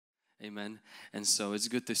Amen. And so it's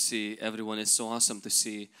good to see everyone. It's so awesome to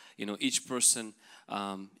see, each person.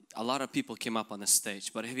 A lot of people came up on the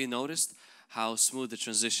stage, but have you noticed how smooth the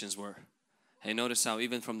transitions were? Hey, notice how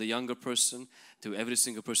even from the younger person to every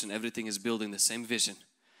single person, everything is building the same vision.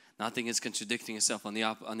 Nothing is contradicting itself on the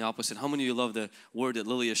opposite. How many of you love the word that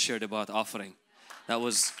Lilia shared about offering? That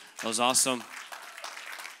was awesome.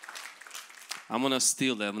 I'm going to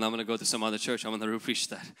steal them and I'm going to go to some other church. I'm going to repreach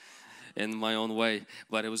that in my own way.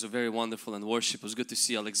 But it was a very wonderful and worship. It was good to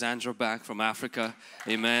see Alexandra back from Africa.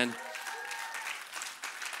 Amen.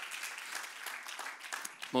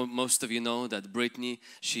 Most of you know that Brittany,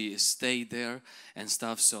 she stayed there and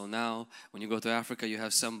stuff. So now when you go to Africa, you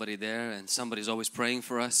have somebody there and somebody's always praying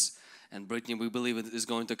for us. And Brittany, we believe it is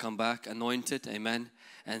going to come back anointed. Amen.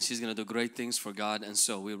 And she's going to do great things for God. And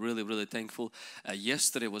so we're really, really thankful.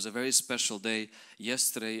 Yesterday was a very special day.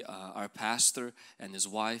 Yesterday, our pastor and his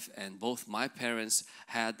wife and both my parents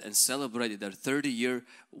had and celebrated their 30-year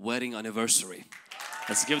wedding anniversary.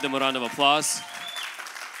 Let's give them a round of applause.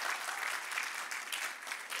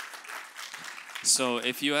 So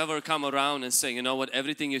if you ever come around and say, you know what,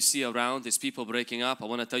 everything you see around is people breaking up, I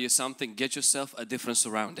want to tell you something. Get yourself a different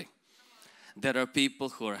surrounding. There are people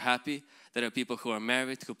who are happy. There are people who are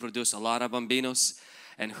married, who produce a lot of bambinos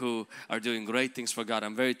and who are doing great things for God.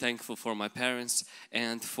 I'm very thankful for my parents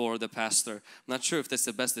and for the pastor. I'm not sure if that's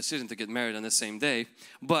the best decision to get married on the same day,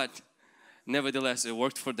 but nevertheless, it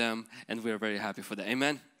worked for them and we are very happy for that.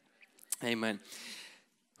 Amen? Amen.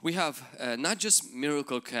 We have not just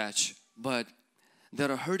Miracle Catch, but there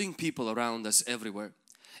are hurting people around us everywhere.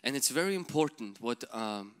 And it's very important what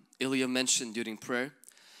Ilya mentioned during prayer,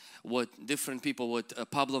 what different people, what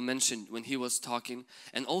Pablo mentioned when he was talking,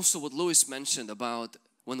 and also what Louis mentioned about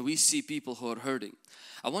when we see people who are hurting.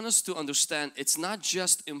 I want us to understand it's not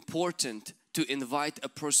just important to invite a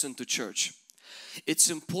person to church. It's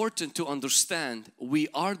important to understand we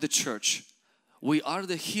are the church. We are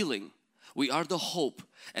the healing. We are the hope.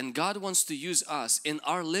 And God wants to use us in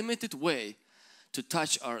our limited way to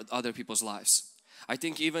touch other people's lives. I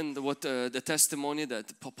think even the testimony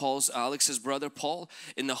that Alex's brother Paul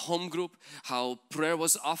in the home group, how prayer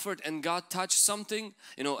was offered and God touched something,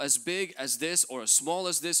 as big as this or as small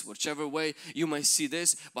as this, whichever way you might see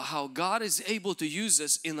this, but how God is able to use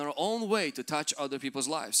us in our own way to touch other people's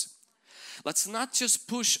lives. Let's not just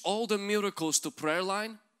push all the miracles to prayer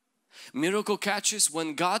line. Miracle catches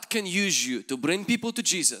when God can use you to bring people to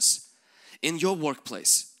Jesus in your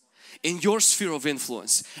workplace, in your sphere of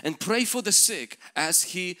influence, and pray for the sick as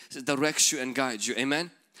He directs you and guides you. Amen.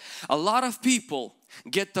 A lot of people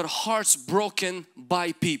get their hearts broken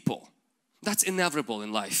by people. That's inevitable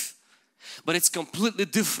in life. But it's completely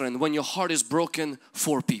different when your heart is broken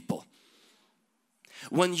for people.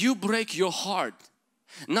 When you break your heart,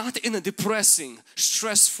 not in a depressing,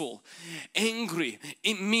 stressful, angry,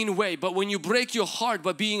 mean way, but when you break your heart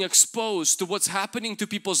by being exposed to what's happening to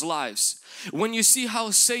people's lives, when you see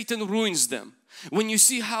how Satan ruins them, when you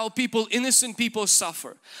see how innocent people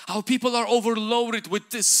suffer, how people are overloaded with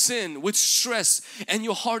this sin, with stress, and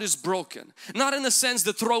your heart is broken. Not in a sense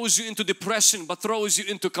that throws you into depression, but throws you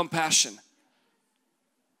into compassion.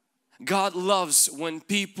 God loves when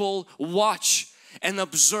people watch and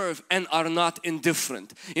observe and are not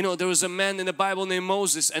indifferent. There was a man in the Bible named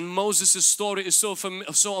Moses, and Moses' story is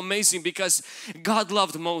so amazing because God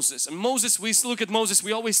loved Moses. And Moses, we look at Moses,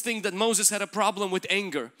 we always think that Moses had a problem with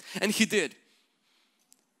anger, and he did.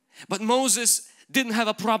 But Moses didn't have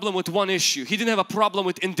a problem with one issue. He didn't have a problem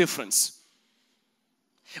with indifference.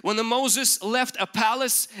 When Moses left a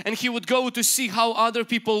palace and he would go to see how other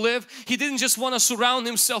people live, he didn't just want to surround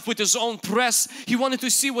himself with his own press. He wanted to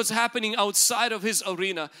see what's happening outside of his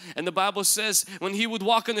arena. And the Bible says when he would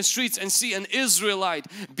walk on the streets and see an Israelite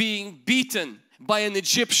being beaten by an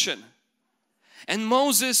Egyptian, and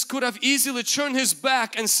Moses could have easily turned his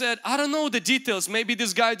back and said, I don't know the details, maybe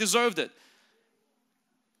this guy deserved it.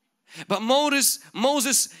 But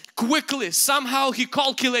Moses quickly, somehow he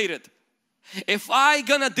calculated, if I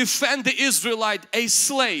gonna defend the Israelite, a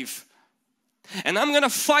slave, and I'm gonna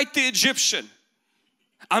fight the Egyptian,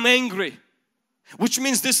 I'm angry, which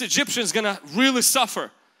means this Egyptian is gonna really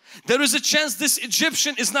suffer. There is a chance this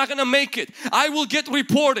Egyptian is not gonna make it. I will get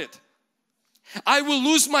reported. I will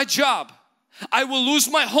lose my job. I will lose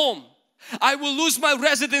my home. I will lose my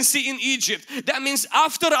residency in Egypt. That means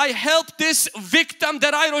after I help this victim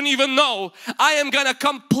that I don't even know, I am gonna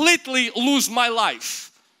completely lose my life.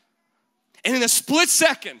 And in a split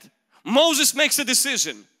second, Moses makes a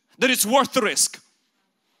decision that it's worth the risk.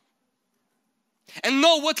 And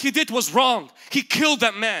no, what he did was wrong. He killed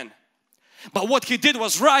that man. But what he did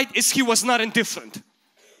was right is he was not indifferent.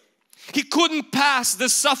 He couldn't pass the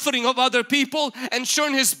suffering of other people and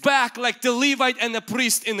turn his back like the Levite and the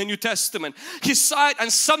priest in the New Testament. He saw it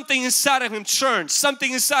and something inside of him churned.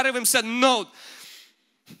 Something inside of him said, no,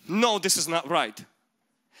 this is not right.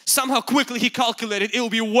 Somehow quickly he calculated it will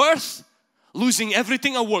be worth losing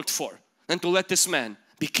everything I worked for than to let this man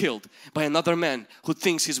be killed by another man who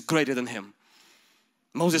thinks he's greater than him.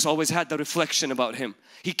 Moses always had the reflection about him.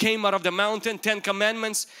 He came out of the mountain, 10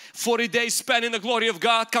 commandments, 40 days spent in the glory of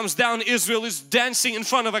God, comes down, Israel is dancing in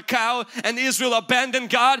front of a cow and Israel abandoned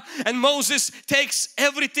God, and Moses takes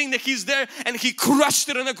everything that he's there and he crushed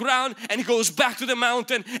it on the ground and he goes back to the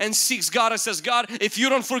mountain and seeks God and says, God, if you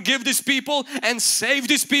don't forgive these people and save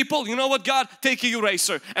these people, you know what, God, take an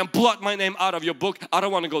eraser and blot my name out of your book. I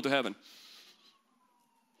don't want to go to heaven.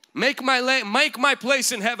 Make my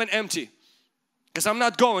place in heaven empty. Because I'm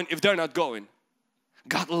not going if they're not going.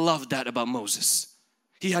 God loved that about Moses.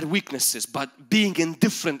 He had weaknesses, but being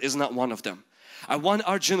indifferent is not one of them. I want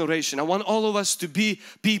our generation, I want all of us to be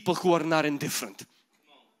people who are not indifferent.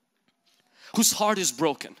 Whose heart is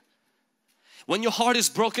broken. When your heart is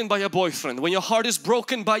broken by a boyfriend, when your heart is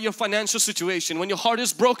broken by your financial situation, when your heart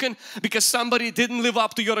is broken because somebody didn't live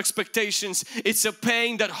up to your expectations, it's a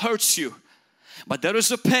pain that hurts you. But there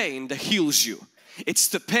is a pain that heals you. It's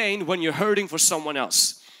the pain when you're hurting for someone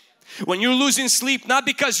else. When you're losing sleep, not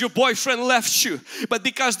because your boyfriend left you, but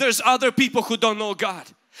because there's other people who don't know God.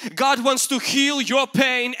 God wants to heal your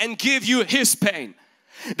pain and give you His pain.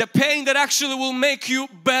 The pain that actually will make you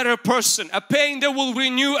a better person. A pain that will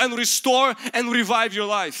renew and restore and revive your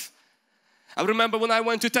life. I remember when I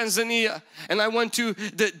went to Tanzania and I went to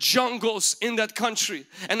the jungles in that country.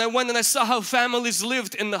 And I went and I saw how families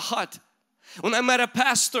lived in the hut. When I met a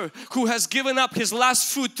pastor who has given up his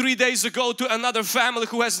last food 3 days ago to another family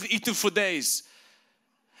who hasn't eaten for days.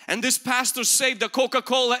 And this pastor saved a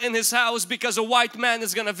Coca-Cola in his house because a white man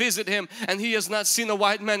is going to visit him and he has not seen a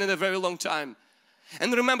white man in a very long time.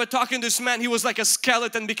 And remember talking to this man, he was like a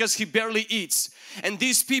skeleton because he barely eats. And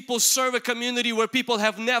these people serve a community where people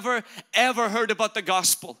have never ever heard about the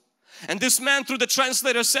gospel. And this man through the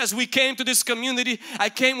translator says, we came to this community, I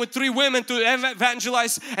came with 3 women to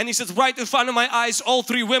evangelize, and he says right in front of my eyes all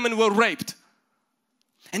 3 women were raped.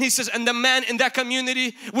 And he says, and the man in that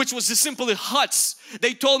community, which was just simply huts,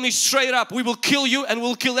 they told me straight up, we will kill you and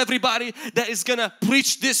we'll kill everybody that is gonna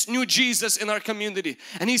preach this new Jesus in our community.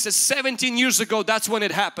 And he says 17 years ago that's when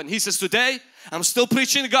it happened. He says today I'm still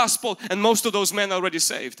preaching the gospel and most of those men are already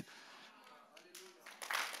saved.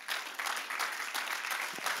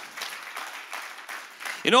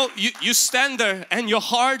 You know, you stand there and your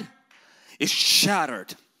heart is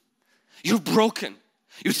shattered. You're broken.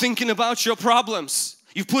 You're thinking about your problems.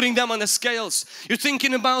 You're putting them on the scales. You're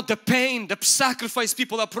thinking about the pain, the sacrifice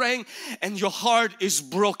people are praying, and your heart is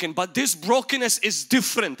broken. But this brokenness is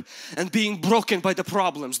different than being broken by the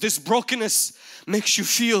problems. This brokenness makes you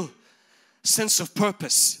feel sense of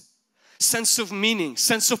purpose, sense of meaning,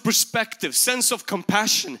 sense of perspective, sense of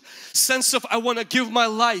compassion, sense of I want to give my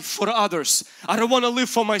life for others. I don't want to live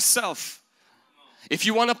for myself. If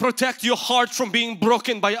you want to protect your heart from being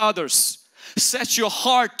broken by others, set your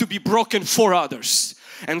heart to be broken for others.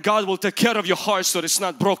 And God will take care of your heart so that it's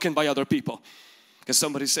not broken by other people. Can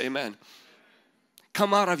somebody say amen?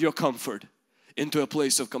 Come out of your comfort into a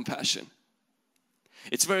place of compassion.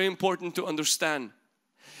 It's very important to understand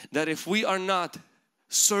that if we are not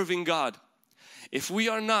serving God, if we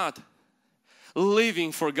are not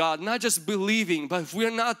living for God, not just believing, but if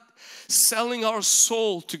we're not selling our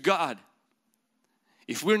soul to God,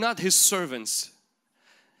 if we're not His servants,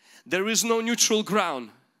 there is no neutral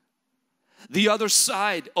ground. The other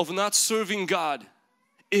side of not serving God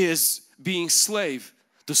is being slave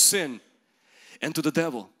to sin and to the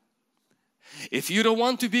devil. If you don't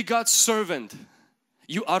want to be God's servant,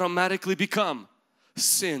 you automatically become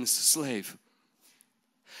sin's slave.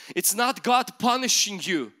 It's not God punishing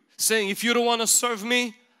you, saying if you don't want to serve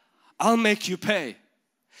me, I'll make you pay.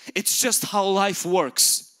 It's just how life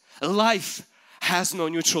works. Life has no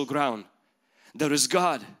neutral ground. There is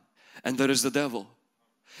God and there is the devil.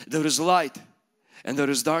 There is light and there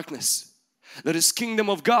is darkness. There is kingdom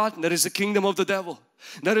of God and there is the kingdom of the devil.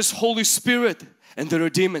 There is Holy Spirit and there are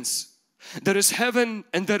demons. There is heaven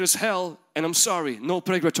and there is hell, and I'm sorry, no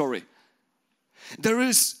purgatory. There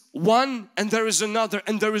is one and there is another,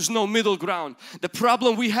 and there is no middle ground. The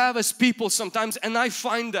problem we have as people sometimes, and I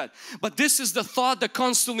find that, but this is the thought that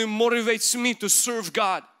constantly motivates me to serve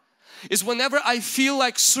God, is whenever I feel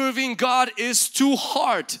like serving God is too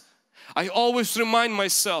hard, I always remind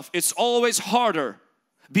myself it's always harder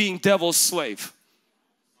being devil's slave.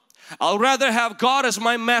 I'll rather have God as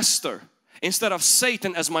my master instead of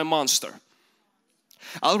Satan as my monster.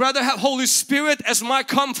 I'll rather have Holy Spirit as my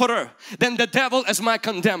comforter than the devil as my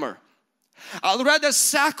condemner. I'll rather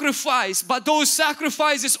sacrifice, but those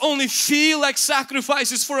sacrifices only feel like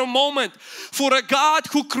sacrifices for a moment, for a God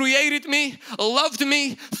who created me, loved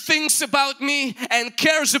me, thinks about me and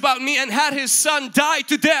cares about me and had His Son die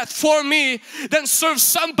to death for me, than serve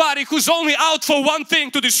somebody who's only out for one thing: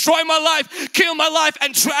 to destroy my life, kill my life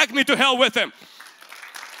and drag me to hell with him.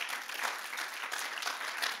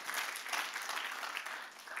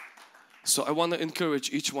 So I want to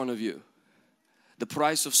encourage each one of you. The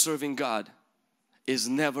price of serving God is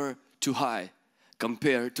never too high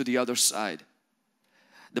compared to the other side.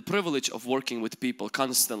 The privilege of working with people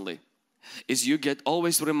constantly is you get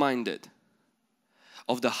always reminded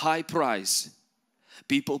of the high price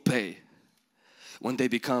people pay when they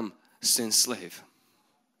become sin slave.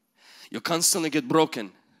 You constantly get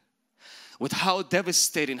broken with how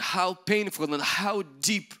devastating, how painful and how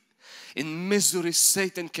deep in misery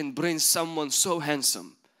Satan can bring someone so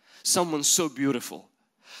handsome, someone so beautiful,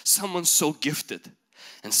 someone so gifted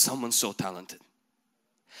and someone so talented.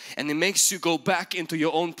 And it makes you go back into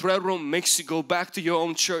your own prayer room, makes you go back to your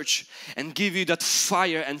own church and give you that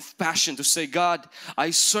fire and passion to say, God,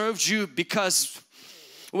 I served you because,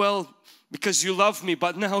 well, because you love me,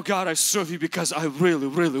 but now God, I serve you because I really,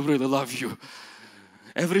 really, really love you.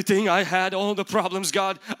 Everything I had, all the problems,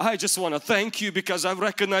 God, I just want to thank you because I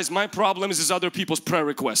recognize my problems is other people's prayer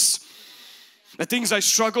requests. The things I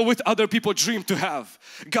struggle with, other people dream to have.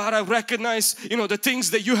 God, I recognize, the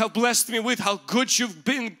things that you have blessed me with, how good you've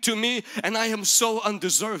been to me, and I am so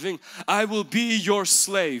undeserving. I will be your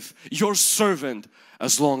slave, your servant,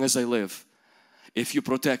 as long as I live. If you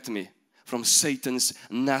protect me from Satan's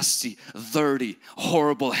nasty, dirty,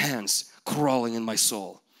 horrible hands crawling in my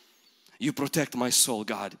soul. You protect my soul,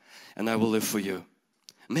 God, and I will live for you.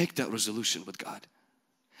 Make that resolution with God.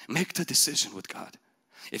 Make the decision with God.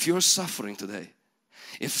 If you're suffering today,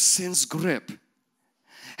 if sin's grip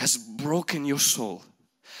has broken your soul,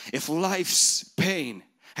 if life's pain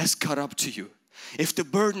has caught up to you, if the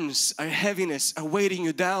burdens or heaviness are weighing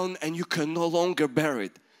you down and you can no longer bear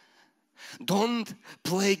it, don't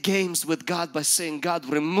play games with God by saying, God,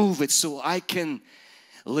 remove it so I can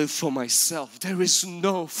live for myself. There is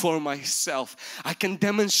no for myself. I can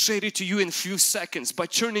demonstrate it to you in a few seconds by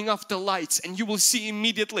turning off the lights, and you will see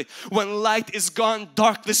immediately when light is gone,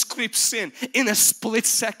 darkness creeps in a split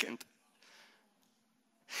second.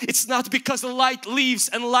 It's not because the light leaves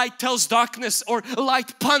and light tells darkness, or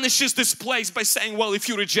light punishes this place by saying, well, if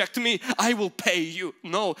you reject me, I will pay you.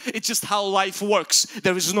 No, it's just how life works.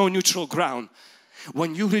 There is no neutral ground.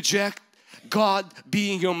 When you reject God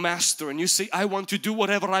being your master and you say, I want to do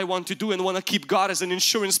whatever I want to do and want to keep God as an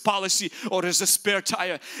insurance policy or as a spare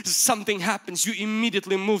tire, something happens, you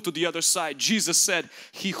immediately move to the other side. Jesus said,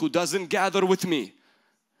 he who doesn't gather with me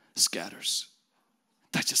scatters.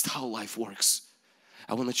 That's just how life works.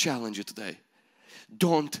 I want to challenge you today.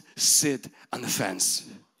 Don't sit on the fence.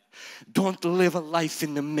 Don't live a life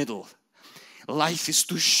in the middle. Life is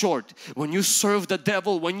too short. When you serve the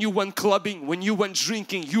devil, when you went clubbing, when you went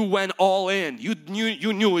drinking, you went all in. You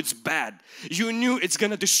knew it's bad. You knew it's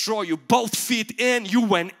gonna destroy you. Both feet in, you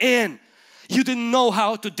went in. You didn't know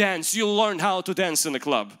how to dance. You learned how to dance in the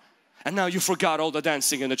club. And now you forgot all the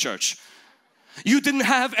dancing in the church. You didn't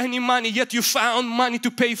have any money, yet you found money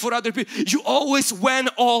to pay for other people. You always went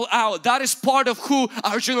all out. That is part of who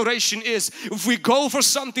our generation is. If we go for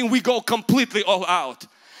something, we go completely all out.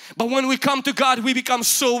 But when we come to God, we become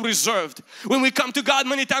so reserved. When we come to God,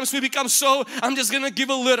 many times we become so, I'm just going to give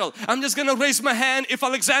a little. I'm just going to raise my hand. If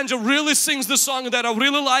Alexandra really sings the song that I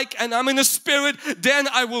really like and I'm in the spirit, then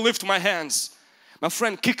I will lift my hands. My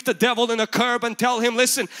friend, kick the devil in the curb and tell him,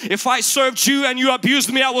 listen, if I served you and you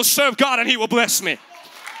abused me, I will serve God and He will bless me.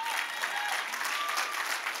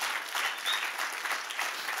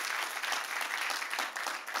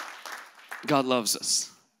 God loves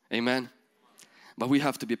us. Amen. But we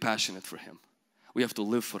have to be passionate for Him. We have to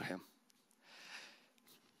live for Him.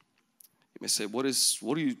 You may say, what is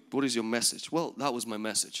your message? Well, that was my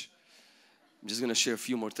message. I'm just going to share a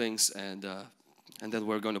few more things and then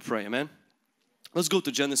we're going to pray. Amen. Let's go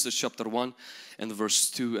to Genesis chapter 1 and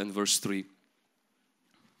verse 2 and verse 3.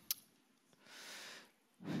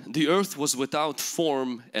 The earth was without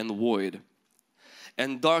form and void,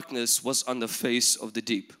 and darkness was on the face of the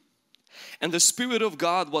deep. And the Spirit of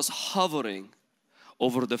God was hovering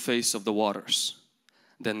over the face of the waters.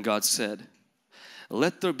 Then God said,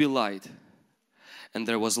 let there be light, and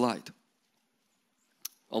there was light.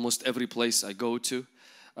 Almost every place I go to,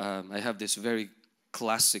 I have this very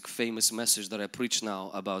classic famous message that I preach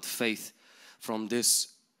now about faith from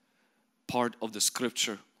this part of the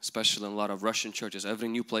scripture especially in a lot of Russian churches. Every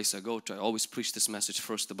new place I go to, I always preach this message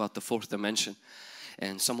first about the fourth dimension.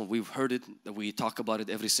 And some of we've heard it, we talk about it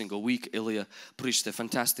every single week. Ilya preached a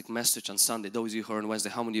fantastic message on Sunday. Those of you who heard on Wednesday,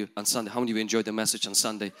 how many of you enjoyed the message on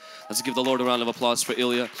Sunday? Let's give the Lord a round of applause for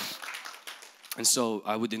Ilya. And so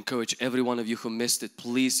I would encourage every one of you who missed it,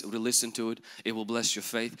 please re-listen to it. It will bless your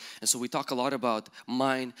faith. And so we talk a lot about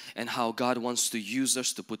mind and how God wants to use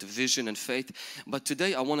us to put vision and faith. But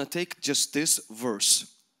today I want to take just this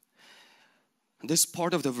verse, this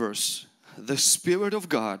part of the verse. The Spirit of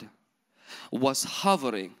God was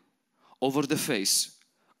hovering over the face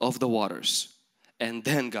of the waters. And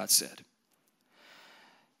then God said,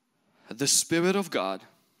 the Spirit of God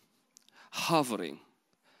hovering,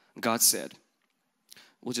 God said.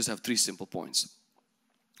 We'll just have 3 simple points.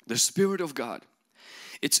 The Spirit of God.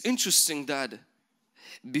 It's interesting that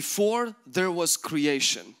before there was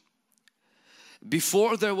creation,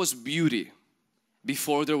 before there was beauty,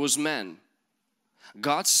 before there was man,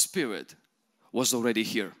 God's Spirit was already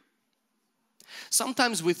here.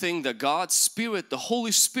 Sometimes we think that God's Spirit, the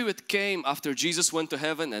Holy Spirit came after Jesus went to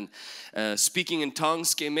heaven and speaking in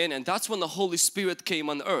tongues came in, and that's when the Holy Spirit came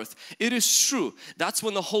on earth. It is true, that's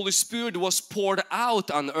when the Holy Spirit was poured out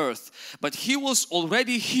on earth, but He was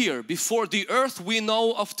already here before the earth we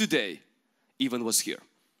know of today even was here.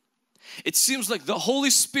 It seems like the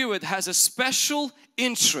Holy Spirit has a special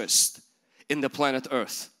interest in the planet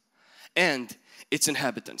Earth and its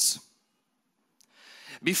inhabitants.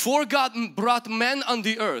 Before God brought man on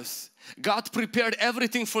the earth, God prepared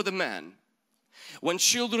everything for the man. When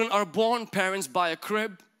children are born, parents buy a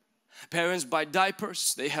crib, parents buy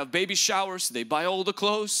diapers, they have baby showers, they buy all the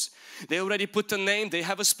clothes, they already put the name, they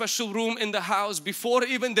have a special room in the house. Before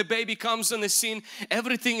even the baby comes on the scene,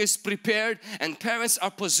 everything is prepared, and parents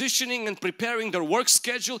are positioning and preparing their work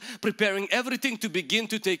schedule, preparing everything to begin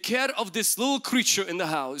to take care of this little creature in the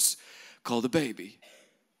house called a baby.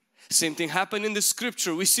 Same thing happened in the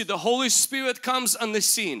scripture. We see the Holy Spirit comes on the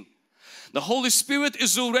scene. The Holy Spirit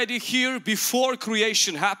is already here before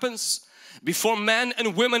creation happens, before men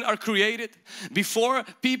and women are created, before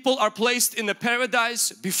people are placed in the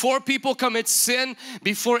paradise, before people commit sin,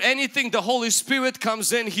 before anything, the Holy Spirit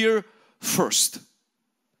comes in here first.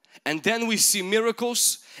 And then we see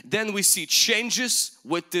miracles, then we see changes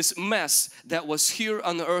with this mess that was here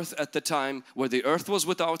on the earth at the time, where the earth was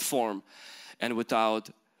without form and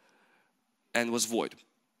was void.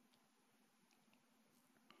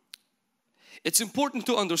 It's important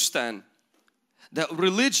to understand that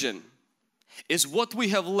religion is what we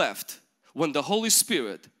have left when the Holy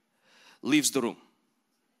Spirit leaves the room.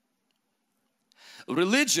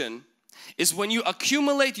 Religion is when you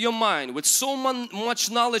accumulate your mind with so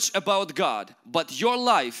much knowledge about God, but your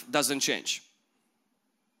life doesn't change.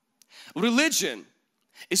 Religion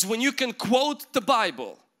is when you can quote the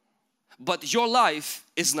Bible, but your life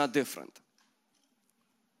is not different.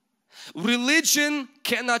 Religion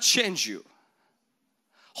cannot change you.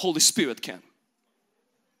 Holy Spirit can.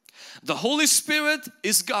 The Holy Spirit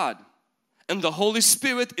is God, and the Holy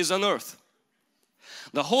Spirit is on earth.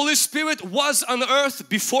 The Holy Spirit was on earth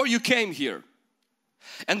before you came here,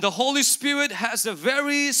 and the Holy Spirit has a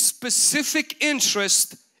very specific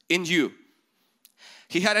interest in you.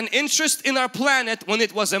 He had an interest in our planet when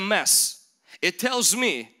it was a mess. It tells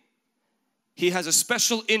me He has a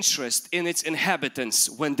special interest in its inhabitants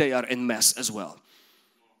when they are in mess as well.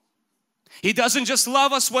 He doesn't just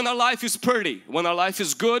love us when our life is pretty, when our life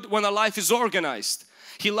is good, when our life is organized.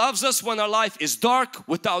 He loves us when our life is dark,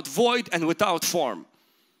 without void and without form.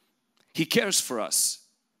 He cares for us,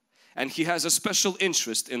 and He has a special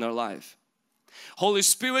interest in our life. Holy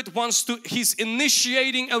Spirit He's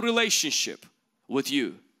initiating a relationship with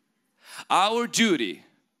you. Our duty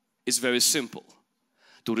is very simple: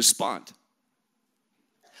 to respond.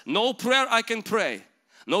 No prayer I can pray,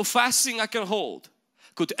 no fasting I can hold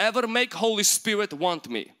could ever make Holy Spirit want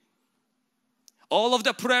me. All of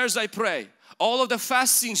the prayers I pray, all of the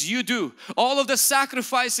fastings you do, all of the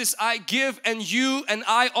sacrifices I give, and you and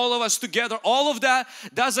I, all of us together, all of that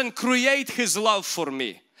doesn't create His love for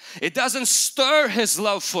me. It doesn't stir His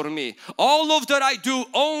love for me. All of that I do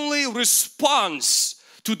only responds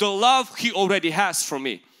to the love He already has for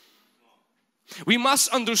me. We must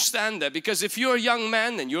understand that, because if you're a young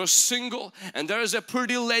man and you're single and there is a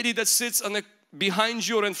pretty lady that sits behind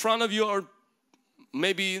you or in front of you, or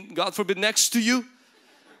maybe, God forbid, next to you,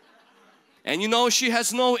 and you know she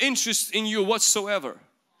has no interest in you whatsoever.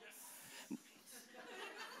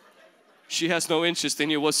 She has no interest in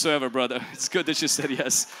you whatsoever, brother. It's good that you said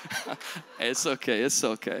yes. It's okay, it's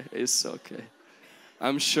okay, it's okay.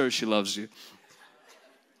 I'm sure she loves you.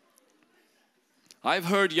 I've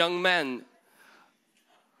heard young men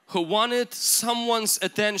who wanted someone's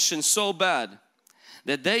attention so bad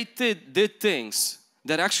that they did things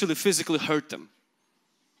that actually physically hurt them.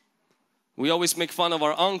 We always make fun of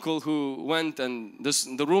our uncle who went, and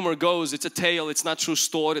the rumor goes, it's a tale, it's not true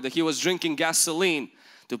story, that he was drinking gasoline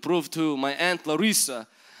to prove to my Aunt Larissa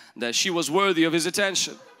that she was worthy of his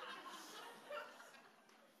attention.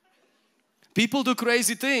 People do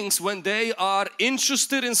crazy things when they are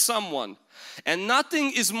interested in someone. And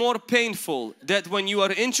nothing is more painful than when you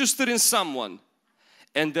are interested in someone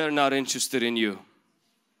and they're not interested in you.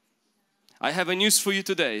 I have a news for you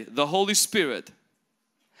today. The Holy Spirit,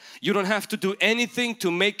 you don't have to do anything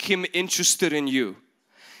to make Him interested in you.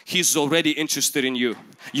 He's already interested in you.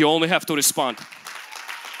 You only have to respond.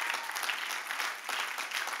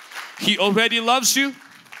 He already loves you.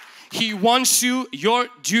 He wants you. Your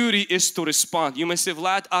duty is to respond. You may say,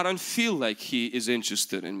 Vlad, I don't feel like He is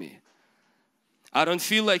interested in me. I don't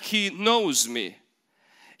feel like He knows me.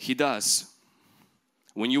 He does.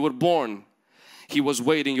 When you were born, He was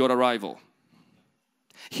waiting your arrival.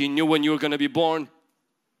 He knew when you were going to be born.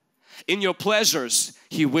 In your pleasures,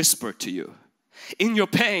 He whispered to you. In your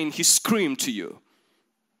pain, He screamed to you.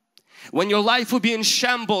 When your life would be in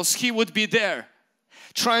shambles, He would be there,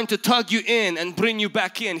 trying to tug you in and bring you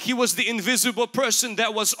back in. He was the invisible person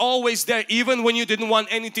that was always there even when you didn't want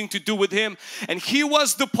anything to do with Him. And He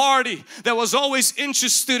was the party that was always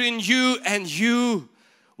interested in you, and you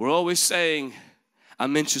were always saying,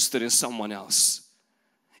 I'm interested in someone else.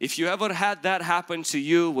 If you ever had that happen to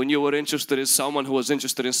you when you were interested in someone who was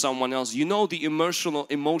interested in someone else, you know the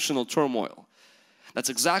emotional turmoil. That's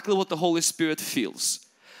exactly what the Holy Spirit feels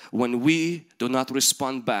when we do not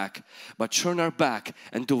respond back but turn our back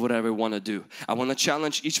and do whatever we want to do. I want to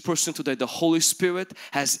challenge each person today. The Holy Spirit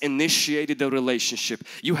has initiated the relationship.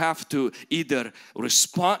 You have to either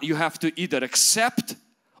respond, you have to either accept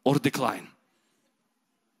or decline.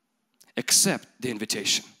 Accept the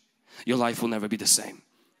invitation. Your life will never be the same.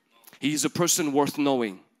 He is a person worth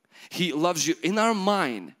knowing. He loves you. In our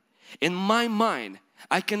mind, in my mind,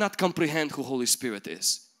 I cannot comprehend who Holy Spirit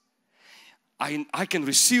is. I can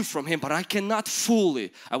receive from Him, but I cannot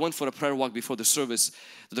fully. I went for a prayer walk before the service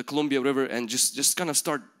to the Columbia River and just kind of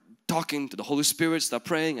start talking to the Holy Spirit, start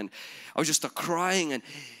praying, and I was just start crying,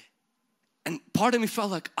 and part of me felt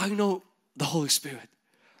like I know the Holy Spirit.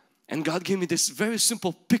 And God gave me this very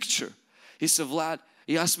simple picture. He said, Vlad,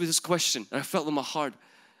 He asked me this question, and I felt in my heart,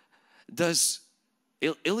 does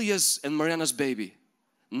Ilya's and Mariana's baby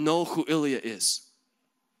know who Ilya is?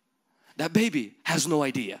 That baby has no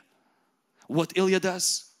idea what Ilya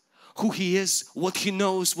does, who he is, what he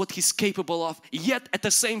knows, what he's capable of. Yet at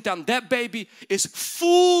the same time, that baby is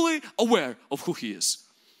fully aware of who he is.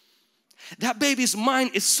 That baby's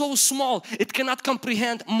mind is so small, it cannot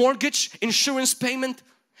comprehend mortgage, insurance payment,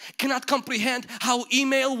 cannot comprehend how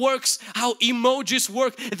email works, how emojis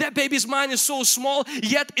work. That baby's mind is so small,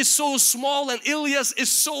 yet is so small, and Ilya's is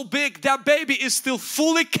so big. That baby is still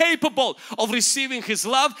fully capable of receiving his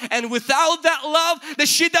love, and without that love that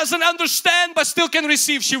she doesn't understand but still can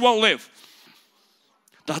receive, she won't live.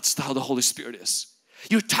 That's how the Holy Spirit is.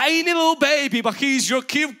 You're tiny little baby, but He's your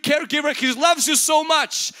caregiver. He loves you so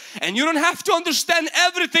much, and you don't have to understand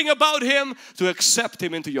everything about Him to accept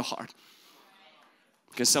Him into your heart.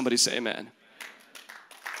 Can somebody say amen?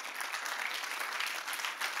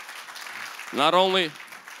 Not only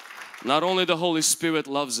the Holy Spirit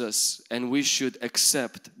loves us, and we should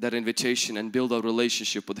accept that invitation and build a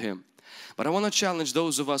relationship with Him. But I want to challenge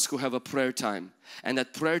those of us who have a prayer time, and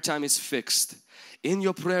that prayer time is fixed. In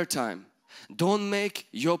your prayer time, don't make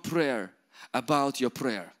your prayer about your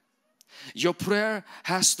prayer. Your prayer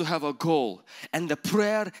has to have a goal, and the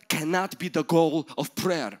prayer cannot be the goal of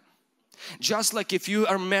prayer. Just like if you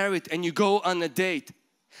are married and you go on a date,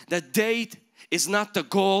 the date is not the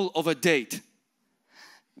goal of a date.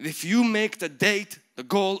 If you make the date the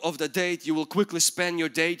goal of the date, you will quickly spend your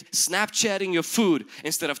date Snapchatting your food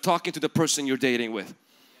instead of talking to the person you're dating with.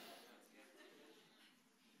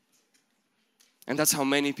 And that's how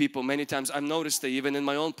many people, many times I've noticed that even in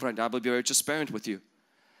my own prayer. I will be very transparent with you.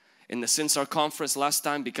 Since our conference last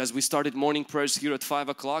time, because we started morning prayers here at 5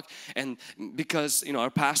 o'clock, and because our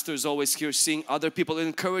pastor is always here seeing other people, it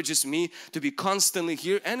encourages me to be constantly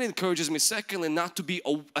here, and it encourages me secondly not to be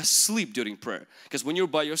asleep during prayer. Because when you're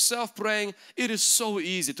by yourself praying, it is so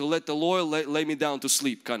easy to let the Lord lay me down to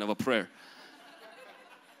sleep, kind of a prayer.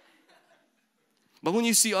 But when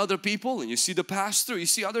you see other people and you see the pastor, you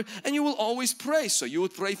see other, and you will always pray. So you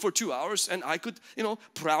would pray for 2 hours, and I could,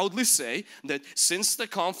 proudly say that since the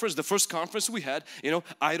conference, the first conference we had,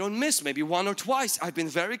 I don't miss, maybe one or twice. I've been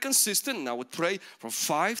very consistent, and I would pray from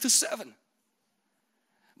 5 to 7.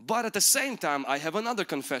 But at the same time, I have another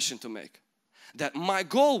confession to make. That my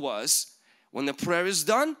goal was, when the prayer is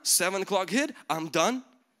done, 7 o'clock hit, I'm done.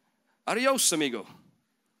 Adios, amigo.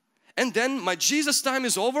 And then my Jesus time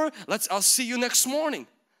is over. I'll see you next morning.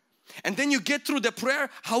 And then you get through the prayer.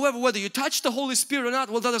 However, whether you touch the Holy Spirit or not,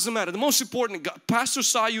 well, that doesn't matter. The most important, God, pastor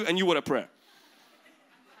saw you and you were a prayer.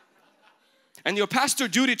 And your pastor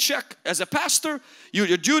duty check, as a pastor,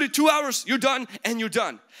 your duty 2 hours, you're done and you're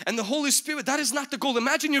done. And the Holy Spirit, that is not the goal.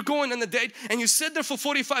 Imagine you're going on a date and you sit there for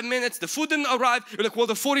 45 minutes, the food didn't arrive, you're like, well,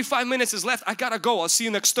 the 45 minutes is left, I gotta go, I'll see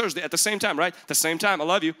you next Thursday at the same time, right? At the same time, I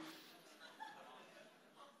love you.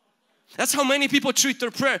 That's how many people treat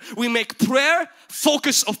their prayer. We make prayer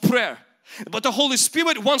focus of prayer. But the Holy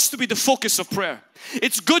Spirit wants to be the focus of prayer.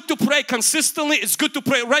 It's good to pray consistently, it's good to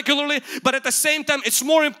pray regularly, but at the same time it's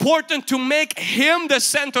more important to make Him the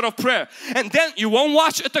center of prayer. And then you won't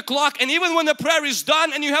watch at the clock, and even when the prayer is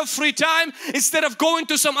done and you have free time, instead of going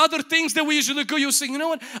to some other things that we usually go, you say, you know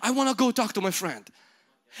what, I want to go talk to my friend.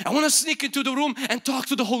 I want to sneak into the room and talk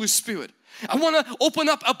to the Holy Spirit. I want to open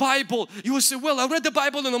up a Bible. You will say, well, I read the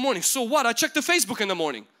Bible in the morning, so what? I checked the Facebook in the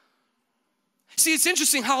morning. See, it's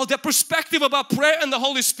interesting how the perspective about prayer and the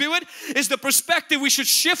Holy Spirit is the perspective we should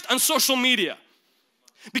shift on social media.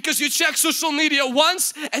 Because you check social media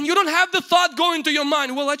once and you don't have the thought going to your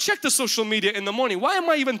mind, well, I checked the social media in the morning. Why am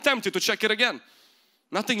I even tempted to check it again?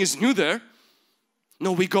 Nothing is new there.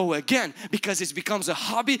 No, we go again because it becomes a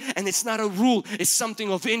hobby and it's not a rule, it's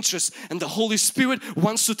something of interest. And the Holy Spirit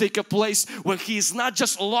wants to take a place where He is not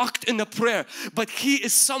just locked in the prayer, but He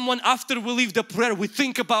is someone after we leave the prayer, we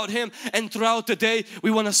think about Him, and throughout the day we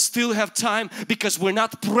want to still have time, because we're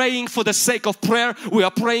not praying for the sake of prayer, we are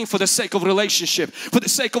praying for the sake of relationship, for the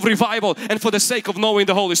sake of revival, and for the sake of knowing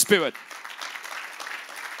the Holy Spirit.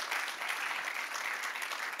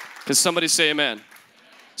 Can somebody say amen?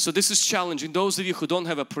 So this is challenging. Those of you who don't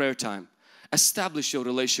have a prayer time, establish your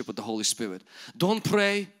relationship with the Holy Spirit. Don't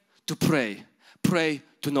pray to pray. Pray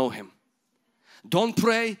to know Him. Don't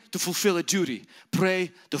pray to fulfill a duty. Pray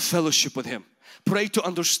to fellowship with Him. Pray to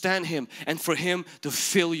understand Him and for Him to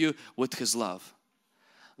fill you with His love.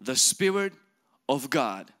 The Spirit of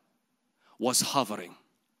God was hovering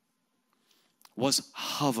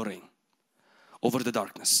over the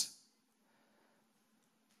darkness.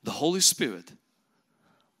 The Holy Spirit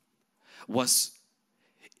was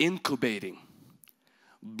incubating,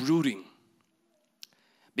 brooding,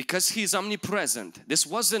 because He's omnipresent. This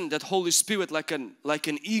wasn't that Holy Spirit like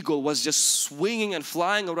an eagle was just swinging and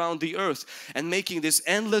flying around the earth and making these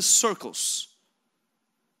endless circles.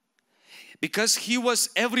 Because He was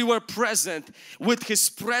everywhere present, with His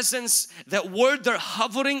presence, that word there,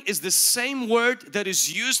 hovering, is the same word that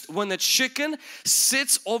is used when a chicken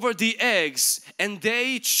sits over the eggs and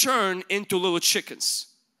they churn into little chickens.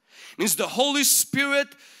 Means the Holy Spirit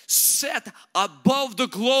sat above the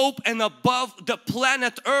globe and above the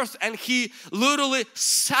planet Earth, and He literally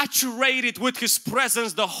saturated with His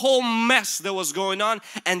presence the whole mess that was going on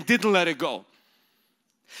and didn't let it go.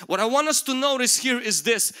 What I want us to notice here is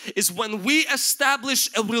this, is when we establish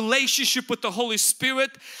a relationship with the Holy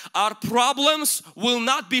Spirit, our problems will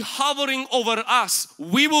not be hovering over us,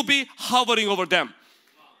 we will be hovering over them.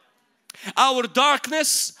 Our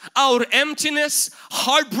darkness, our emptiness,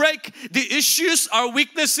 heartbreak, the issues, our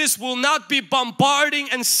weaknesses will not be bombarding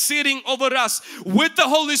and sitting over us. With the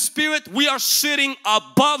Holy Spirit, we are sitting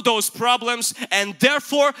above those problems, and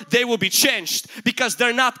therefore they will be changed, because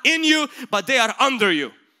they're not in you but they are under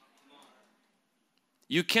you.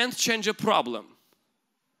 You can't change a problem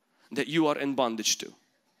that you are in bondage to.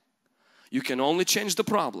 You can only change the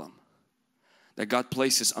problem that God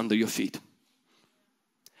places under your feet.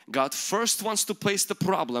 God first wants to place the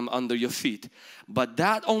problem under your feet, but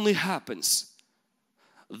that only happens.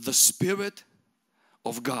 The Spirit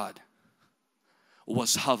of God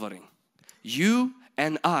was hovering. You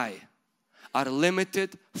and I are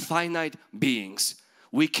limited, finite beings.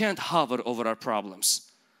 We can't hover over our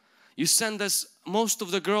problems. You send us, most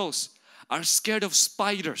of the girls are scared of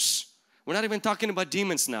spiders. We're not even talking about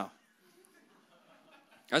demons now.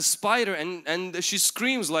 A spider, and she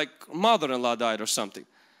screams like mother-in-law died or something.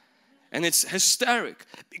 And it's hysteric,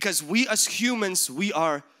 because we as humans, we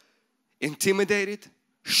are intimidated,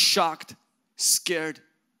 shocked, scared,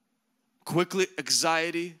 quickly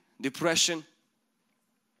anxiety, depression,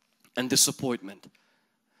 and disappointment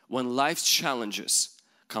when life's challenges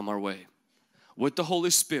come our way. With the Holy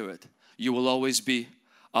Spirit, you will always be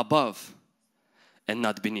above and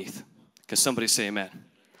not beneath. Can somebody say amen?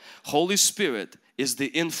 Holy Spirit is the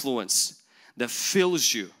influence that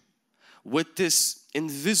fills you with this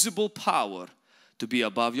invisible power to be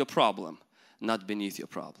above your problem, not beneath your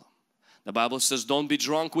problem. The Bible says, don't be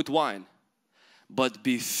drunk with wine, but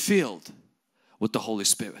be filled with the Holy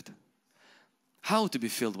Spirit. How to be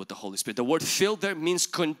filled with the Holy Spirit? The word filled there means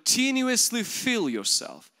continuously fill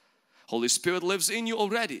yourself. Holy Spirit lives in you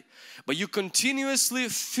already, but you continuously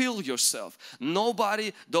fill yourself.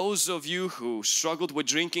 Nobody, those of you who struggled with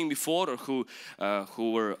drinking before or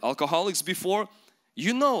who were alcoholics before,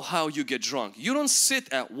 you know how you get drunk. You don't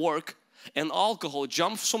sit at work and alcohol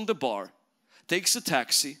jumps from the bar, takes a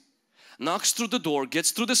taxi, knocks through the door,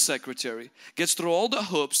 gets through the secretary, gets through all the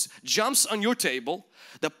hoops, jumps on your table,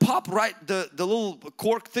 the little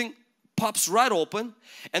cork thing pops right open,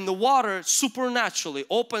 and the water supernaturally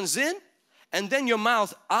opens in, and then your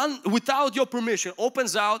mouth, without your permission,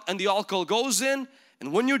 opens out, and the alcohol goes in,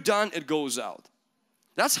 and when you're done, it goes out.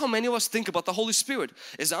 That's how many of us think about the Holy Spirit,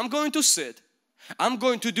 is I'm going to sit, I'm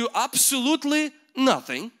going to do absolutely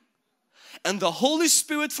nothing, and the Holy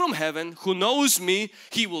Spirit from heaven who knows me,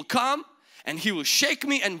 He will come and He will shake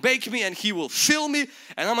me and bake me and He will fill me,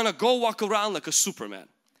 and I'm gonna go walk around like a Superman.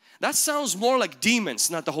 That sounds more like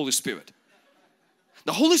demons, not the Holy Spirit.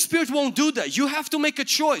 The Holy Spirit won't do that. You have to make a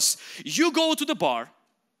choice. You go to the bar,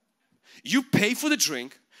 you pay for the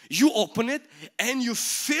drink, you open it and you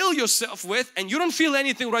fill yourself with, and you don't feel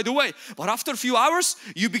anything right away. But after a few hours,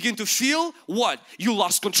 you begin to feel what? You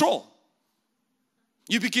lost control.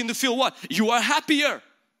 You begin to feel what? You are happier.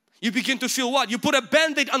 You begin to feel what? You put a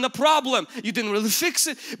band-aid on the problem. You didn't really fix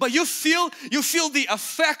it, but you feel the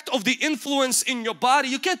effect of the influence in your body.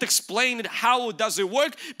 You can't explain it, how does it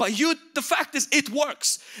work, but the fact is it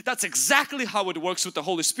works. That's exactly how it works with the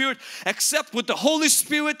Holy Spirit, except with the Holy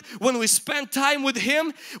Spirit, when we spend time with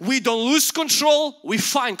Him, we don't lose control, we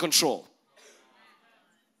find control.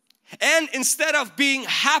 And instead of being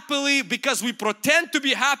happily because we pretend to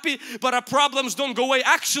be happy but our problems don't go away,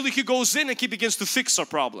 actually He goes in and He begins to fix our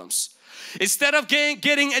problems. Instead of getting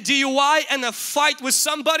a DUI and a fight with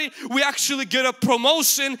somebody, we actually get a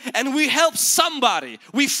promotion and we help somebody.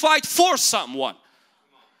 We fight for someone.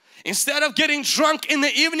 Instead of getting drunk in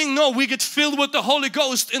the evening, no, we get filled with the Holy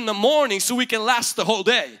Ghost in the morning so we can last the whole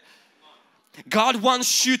day. God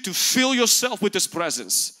wants you to fill yourself with His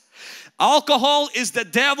presence. Alcohol is the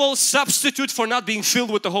devil's substitute for not being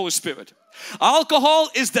filled with the Holy Spirit. Alcohol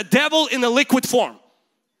is the devil in a liquid form.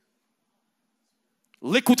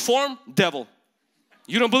 Liquid form, devil.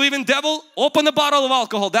 You don't believe in devil? Open a bottle of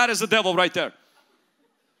alcohol. That is the devil right there.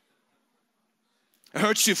 It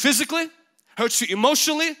hurts you physically, hurts you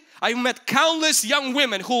emotionally. I've met countless young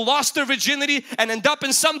women who lost their virginity and end up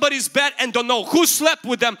in somebody's bed and don't know who slept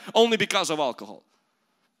with them only because of alcohol.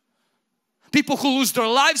 People who lose their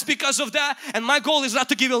lives because of that, and my goal is not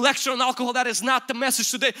to give you a lecture on alcohol. That is not the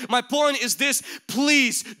message today. My point is this: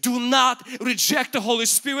 please do not reject the Holy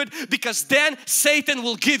Spirit, because then Satan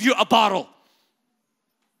will give you a bottle.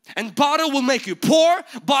 And bottle will make you poor,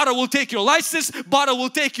 bottle will take your license, bottle will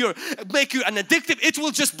make you an addictive. It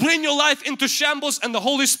will just bring your life into shambles, and the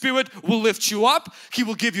Holy Spirit will lift you up. He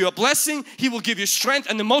will give you a blessing, He will give you strength,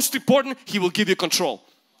 and the most important, He will give you control.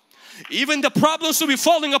 Even the problems will be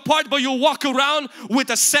falling apart, but you'll walk around with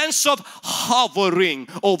a sense of hovering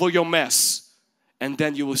over your mess. And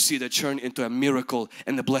then you will see that turn into a miracle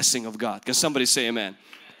and the blessing of God. Can somebody say amen?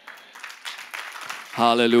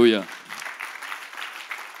 Hallelujah.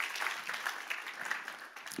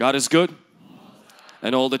 God is good,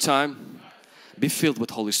 and all the time. Be filled with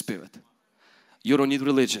Holy Spirit. You don't need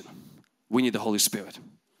religion. We need the Holy Spirit.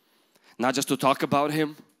 Not just to talk about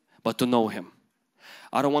Him, but to know Him.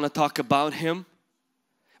 I don't want to talk about Him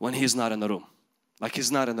when He's not in the room. Like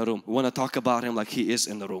He's not in the room. We want to talk about Him like He is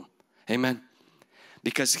in the room. Amen.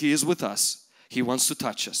 Because He is with us. He wants to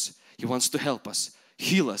touch us. He wants to help us,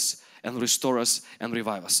 heal us, and restore us and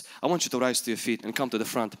revive us. I want you to rise to your feet and come to the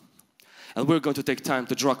front. And we're going to take time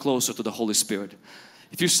to draw closer to the Holy Spirit.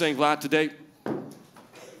 If you're saying, Vlad, today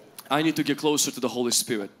I need to get closer to the Holy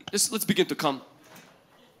Spirit. Let's begin to come.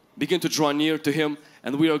 Begin to draw near to Him,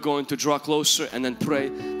 and we are going to draw closer and then pray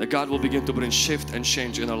that God will begin to bring shift and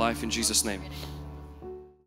change in our life in Jesus' name.